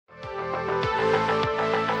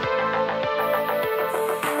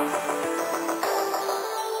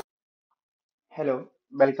Hello,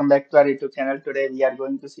 welcome back to our YouTube channel. Today we are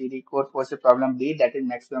going to see the Codeforces problem B, that is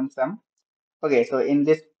maximum sum. Okay, so in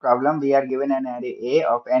this problem we are given an array A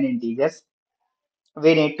of n integers.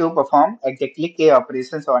 We need to perform exactly k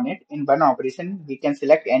operations on it. In one operation, we can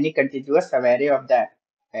select any contiguous subarray of the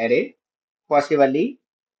array, possibly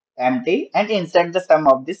empty, and insert the sum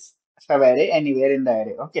of this subarray anywhere in the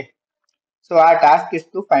array. Okay, so our task is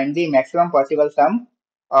to find the maximum possible sum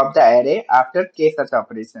of the array after k such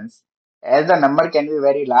operations. As the number can be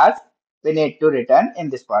very large, we need to return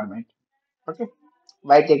in this format. Okay,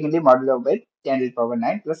 by taking the modulo with 10 to the power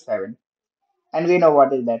 9 plus 7. And we know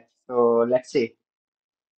what is that. So let's see.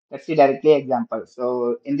 Let's see directly example.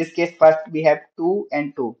 So in this case, first we have 2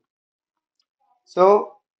 and 2.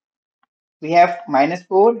 So we have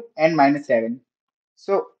 -4 and -7.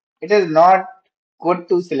 So it is not good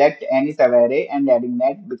to select any subarray and adding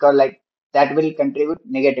that, because like that will contribute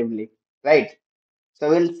negatively, right? So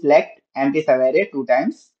we'll select empty subarray 2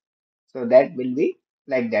 times. So that will be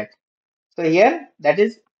like that. So here that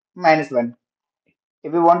is -1.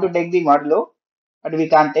 If we want to take the modulo, but we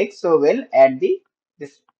can't take, so we'll add the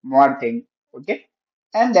this mod thing. Okay.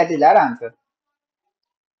 And that is our answer.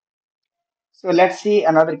 So let's see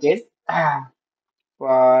another case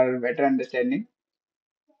for better understanding.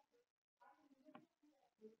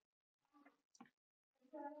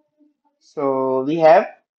 So we have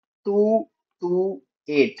 2, 2,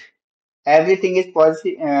 8. Everything is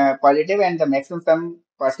positive and the maximum sum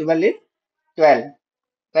possible is 12,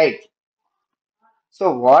 right?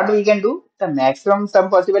 So what we can do, the maximum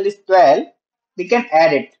sum possible is 12. We can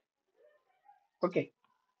add it. Okay,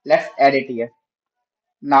 let's add it here.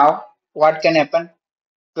 Now what can happen?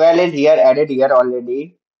 12 is here, added here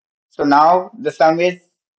already. So now the sum is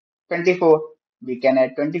 24. We can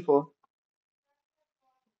add 24,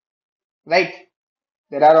 right?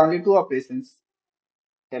 There are only two operations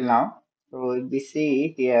till now. So if we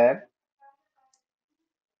see here,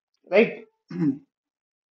 right?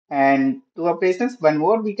 And two operations, one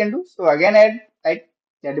more we can do. So again add, right?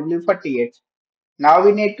 That will be 48. Now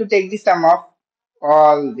we need to take the sum of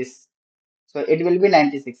all this. So it will be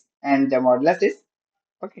 96 and the modulus is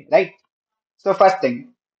okay, right? So first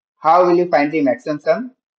thing, how will you find the maximum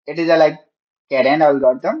sum? It is a like Karen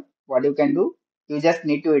algorithm. What you can do, you just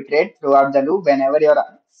need to iterate throughout the loop. Whenever your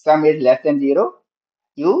sum is less than 0,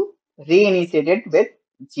 you reinitiate it with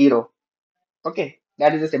 0. Okay,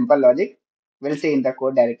 that is a simple logic. We'll see in the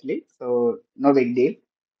code directly. So no big deal.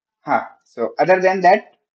 Huh. So other than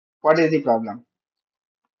that, what is the problem?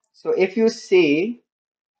 So if you see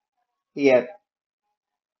here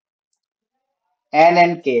n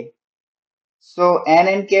and k, so n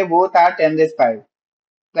and k both are 10 raised 5,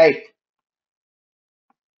 right?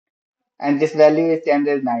 And this value is 10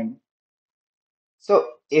 raised 9.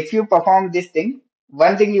 So if you perform this thing,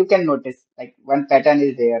 one thing you can notice, like one pattern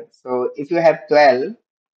is there. So if you have 12,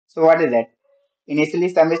 so what is that? Initially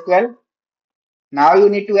sum is 12. Now you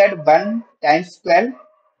need to add 1 times 12,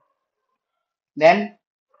 then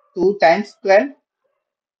 2 times 12,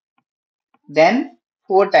 then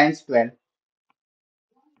 4 times 12,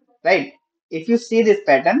 right? If you see this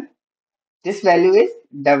pattern, this value is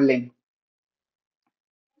doubling.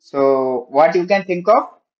 So what you can think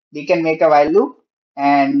of, we can make a while loop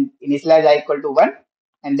and initialize I equal to 1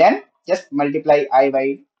 and then just multiply I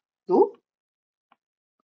by 2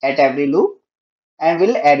 at every loop and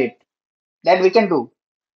we'll add it. That we can do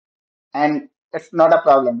and it's not a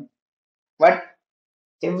problem. But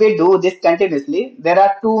if we do this continuously, there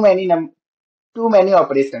are too many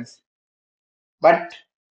operations. But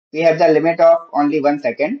we have the limit of only 1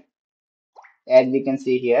 second, as we can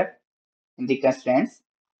see here in the constraints.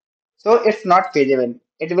 So it's not feasible.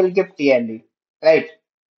 It will give TLD, right?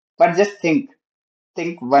 But just think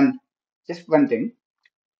just one thing.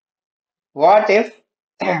 What if,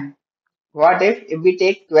 what if we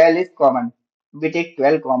take 12 is common? If we take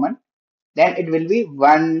 12 common, then it will be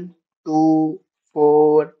 1, 2,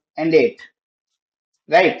 4, and 8,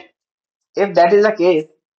 right? If that is the case,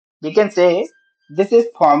 we can say this is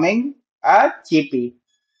forming a GP,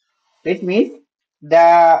 which means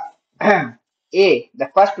the the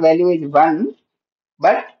first value is 1,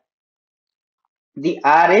 but the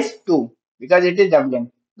R is 2 because it is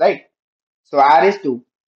doubling, right? So R is 2,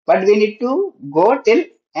 but we need to go till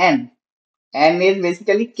N. N is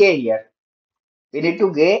basically K here. We need to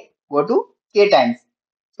go to K times.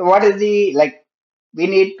 So what is the like? We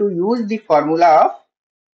need to use the formula of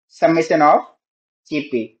summation of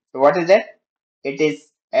GP. So what is that? It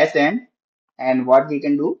is Sn, and what we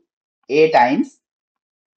can do, A times,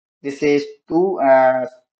 this is 2,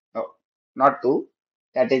 no, not 2,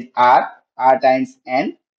 that is R times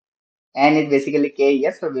N. N is basically K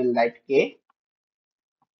here, so we'll write K.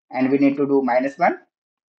 and we need to do -1,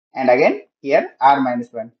 and again here r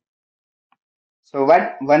 -1. So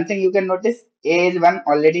what one thing you can notice, a is 1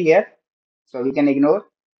 already here, so we can ignore.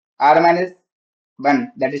 R minus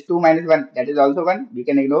 1, that is 2 minus 1, that is also 1, we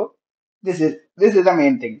can ignore. This is the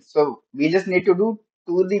main thing. So we just need to do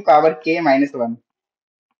to the power k minus 1,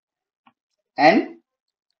 and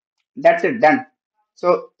that's it, done.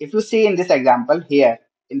 So if you see in this example here,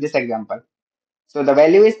 in this example, so the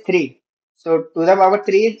value is 3. So to the power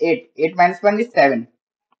 3 is 8. 8 minus 1 is 7.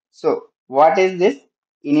 So what is this?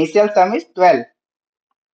 Initial sum is 12.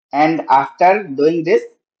 And after doing this,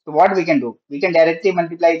 so what we can do? We can directly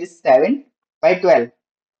multiply this 7 by 12,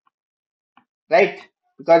 right?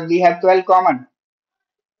 Because we have 12 common.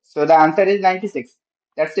 So the answer is 96.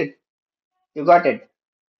 That's it. You got it.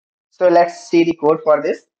 So let's see the code for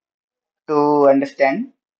this to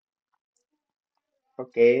understand.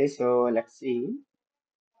 Okay, so let's see.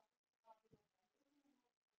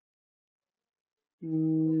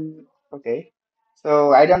 Okay.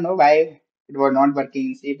 So I don't know why it was not working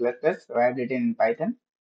in C++. So I have written in Python.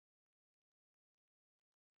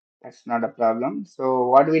 That's not a problem. So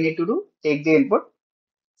what we need to do? Take the input,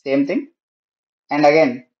 same thing. And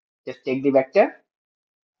again, just take the vector,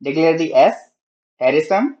 declare the S, array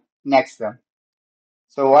sum, next sum.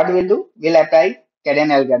 So what we'll do? We'll apply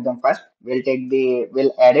Cadence algorithm first.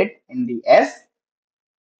 We'll add it in the S,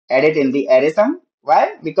 add it in the array sum.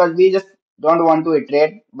 Why? Because we just don't want to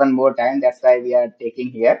iterate one more time. That's why we are taking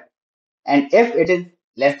here. And if it is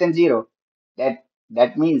less than 0,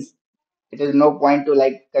 that means it is no point to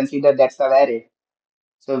like consider that sub array.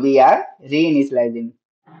 So we are reinitializing.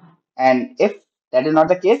 And if that is not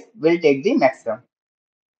the case, we'll take the maximum.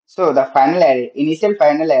 So the final array, initial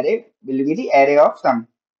final array will be the array of sum,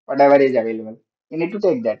 whatever is available. We need to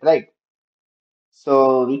take that, right?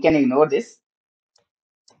 So we can ignore this.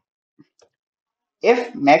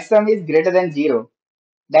 If maximum is greater than 0,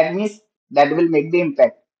 that means that will make the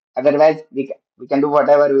impact. Otherwise, we can do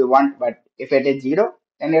whatever we want, but if it is 0,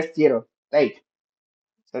 then it's 0, right?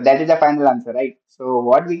 So that is the final answer, right? So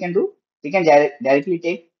what we can do, we can directly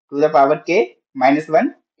take to the power k minus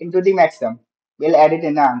 1 into the maximum. We'll add it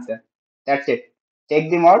in the answer. That's it. Take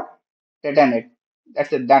the mod, return it.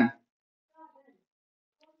 That's it, done.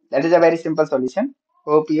 That is a very simple solution.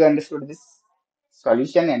 Hope you understood this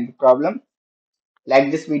solution and the problem.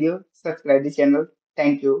 Like this video, subscribe the channel.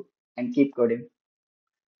 Thank you and keep coding.